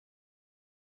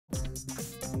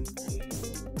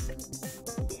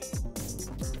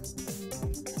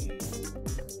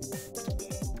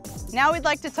Now we'd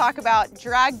like to talk about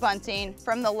drag bunting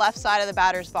from the left side of the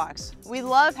batter's box. We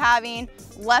love having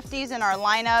lefties in our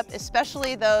lineup,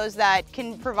 especially those that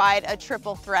can provide a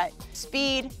triple threat.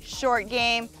 Speed, short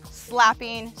game,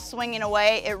 slapping, swinging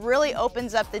away. It really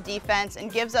opens up the defense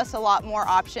and gives us a lot more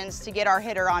options to get our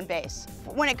hitter on base.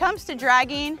 When it comes to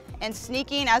dragging and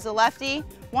sneaking as a lefty,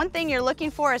 one thing you're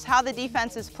looking for is how the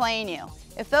defense is playing you.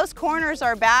 If those corners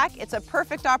are back, it's a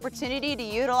perfect opportunity to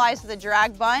utilize the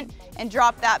drag bunt and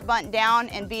drop that bunt down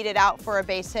and beat it out for a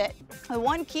base hit. The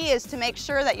one key is to make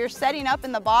sure that you're setting up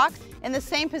in the box in the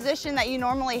same position that you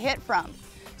normally hit from.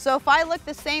 So if I look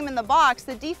the same in the box,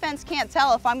 the defense can't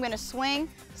tell if I'm going to swing,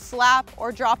 slap,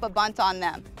 or drop a bunt on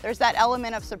them. There's that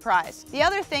element of surprise. The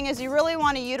other thing is you really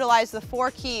want to utilize the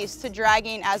 4 keys to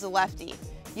dragging as a lefty.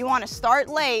 You want to start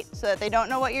late so that they don't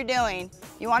know what you're doing.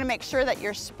 You want to make sure that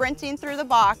you're sprinting through the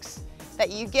box, that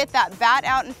you get that bat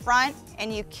out in front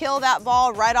and you kill that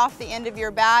ball right off the end of your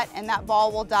bat, and that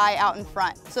ball will die out in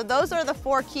front. So those are the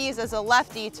 4 keys as a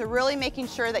lefty to really making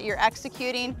sure that you're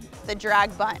executing the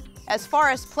drag bunt. As far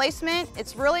as placement,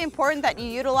 it's really important that you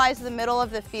utilize the middle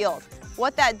of the field.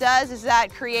 What that does is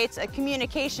that creates a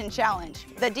communication challenge.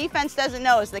 The defense doesn't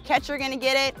know, is the catcher going to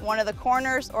get it, one of the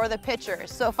corners, or the pitcher?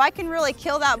 So if I can really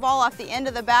kill that ball off the end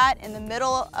of the bat in the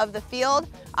middle of the field,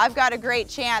 I've got a great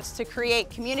chance to create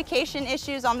communication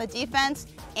issues on the defense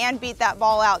and beat that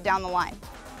ball out down the line.